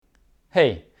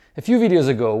Hey, a few videos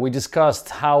ago we discussed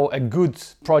how a good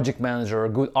project manager, a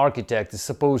good architect is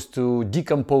supposed to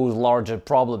decompose larger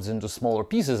problems into smaller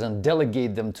pieces and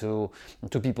delegate them to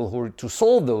people to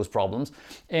solve those problems.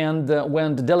 And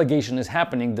when the delegation is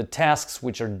happening, the tasks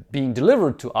which are being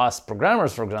delivered to us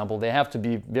programmers, for example, they have to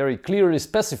be very clearly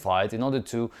specified in order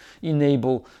to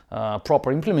enable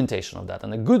proper implementation of that.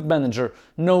 And a good manager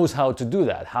knows how to do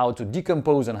that, how to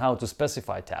decompose and how to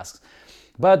specify tasks.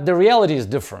 But the reality is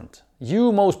different.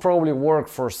 You most probably work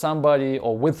for somebody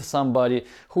or with somebody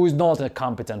who is not a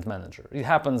competent manager. It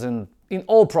happens in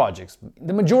all projects.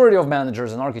 The majority of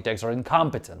managers and architects are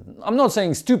incompetent. I'm not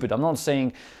saying stupid, I'm not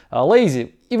saying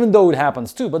lazy, even though it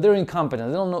happens too, but they're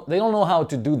incompetent. They don't know how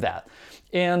to do that.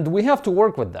 And we have to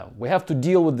work with them. We have to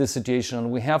deal with this situation.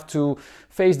 We have to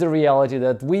face the reality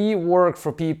that we work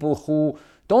for people who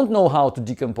don't know how to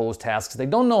decompose tasks. They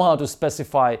don't know how to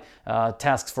specify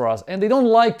tasks for us, and they don't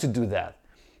like to do that.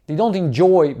 They don't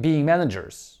enjoy being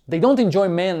managers. They don't enjoy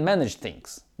manage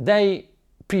things. They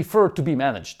prefer to be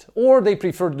managed, or they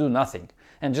prefer to do nothing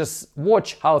and just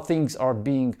watch how things are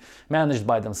being managed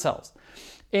by themselves.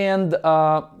 And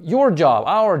your job,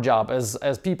 our job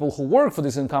as people who work for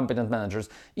these incompetent managers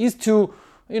is to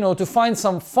find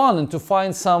some fun and to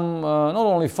find some, not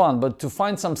only fun, but to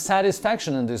find some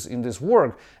satisfaction in this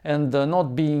work and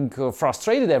not being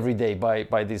frustrated every day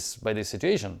by this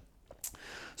situation.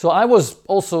 So I was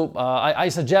also, I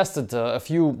suggested a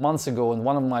few months ago in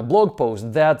one of my blog posts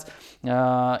that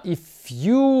if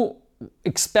you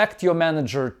expect your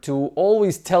manager to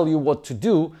always tell you what to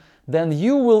do, then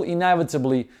you will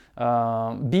inevitably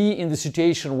be in the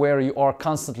situation where you are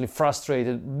constantly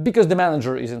frustrated because the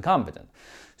manager is incompetent.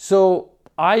 So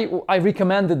I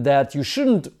recommended that you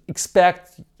shouldn't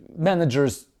expect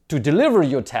managers to deliver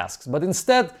your tasks, but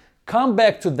instead come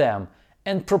back to them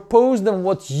and propose them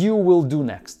what you will do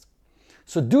next.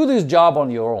 So do this job on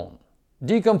your own.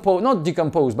 Not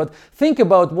decompose, but think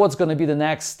about what's going to be the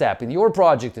next step in your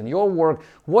project, in your work,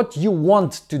 what you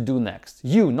want to do next.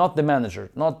 You, not the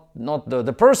manager, not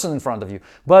the person in front of you,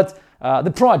 but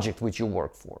the project which you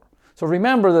work for. So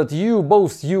remember that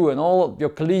both you and all your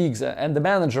colleagues and the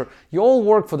manager, you all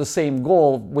work for the same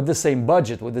goal, with the same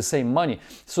budget, with the same money.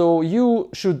 So you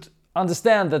should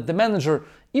understand that the manager,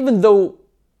 even though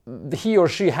he or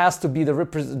she has to be the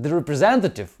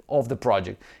representative of the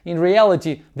project, in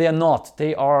reality they are not.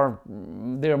 They are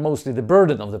mostly the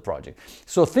burden of the project.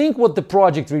 So think what the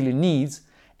project really needs,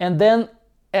 and then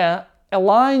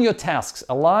align your tasks,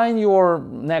 align your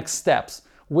next steps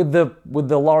with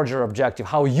the larger objective,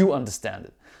 how you understand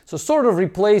it. So sort of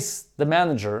replace the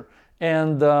manager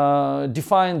and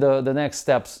define the next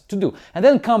steps to do, and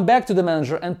then come back to the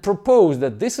manager and propose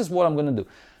that this is what I'm going to do.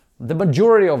 The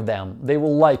majority of them, they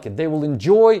will like it. They will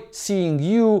enjoy seeing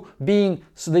you being,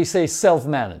 so they say,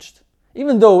 self-managed.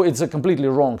 Even though it's a completely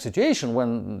wrong situation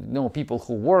when people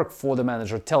who work for the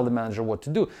manager tell the manager what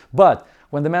to do. But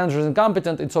when the manager is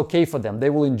incompetent, it's okay for them. They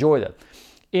will enjoy that.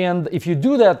 And if you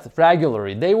do that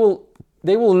regularly, they will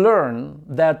learn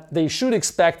that they should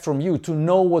expect from you to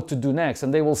know what to do next,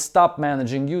 and they will stop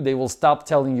managing you, they will stop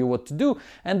telling you what to do,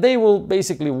 and they will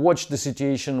basically watch the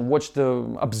situation,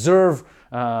 observe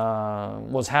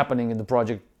what's happening in the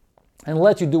project, and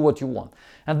let you do what you want.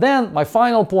 And then my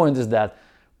final point is that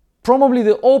probably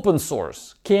the open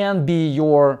source can be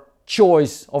your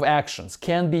choice of actions,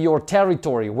 can be your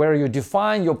territory where you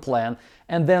define your plan,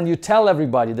 and then you tell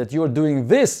everybody that you're doing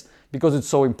this because it's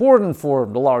so important for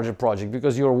the larger project,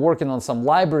 because you're working on some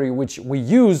library which we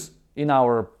use in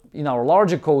our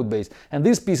larger code base, and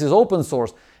this piece is open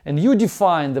source, and you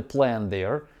define the plan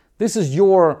there. This is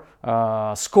your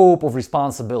scope of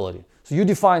responsibility. So you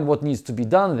define what needs to be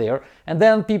done there, and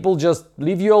then people just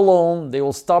leave you alone. They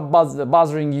will stop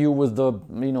bothering you with the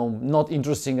not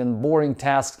interesting and boring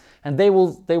tasks, and they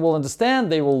will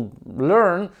understand, they will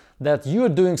learn that you are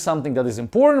doing something that is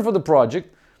important for the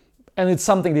project, and it's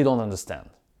something they don't understand.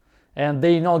 And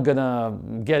they're not gonna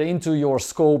get into your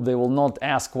scope. They will not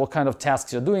ask what kind of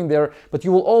tasks you're doing there, but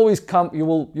you will always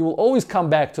come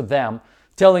back to them,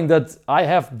 telling that I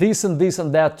have this and this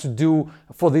and that to do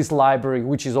for this library,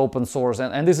 which is open source,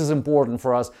 and this is important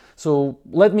for us. So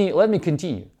let me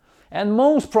continue. And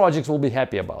most projects will be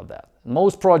happy about that.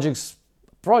 Most projects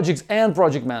and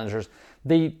project managers,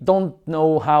 they don't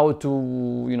know how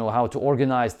to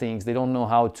organize things. They don't know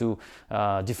how to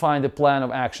define the plan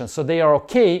of action. So they are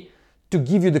okay to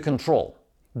give you the control.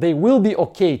 They will be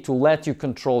okay to let you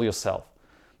control yourself.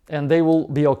 And they will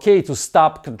be okay to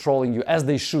stop controlling you, as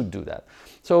they should do that.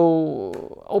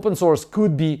 So open source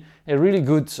could be a really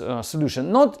good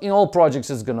solution. Not in all projects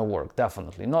it's going to work,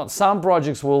 definitely. Not some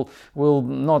projects will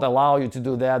not allow you to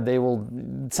do that.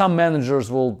 Some managers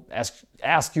will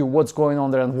ask you what's going on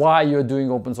there and why you're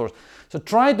doing open source. So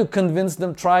try to convince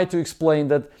them, try to explain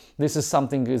that this is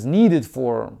something that is needed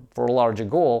for a larger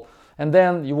goal, and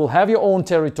then you will have your own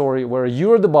territory where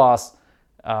you're the boss,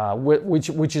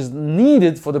 which is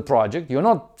needed for the project. You're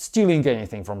not stealing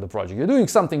anything from the project. You're doing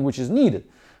something which is needed,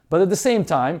 but at the same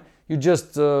time, you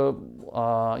just let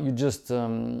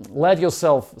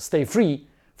yourself stay free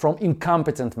from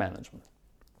incompetent management.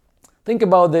 Think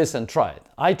about this and try it.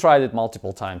 I tried it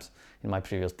multiple times in my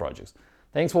previous projects.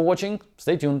 Thanks for watching.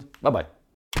 Stay tuned. Bye-bye.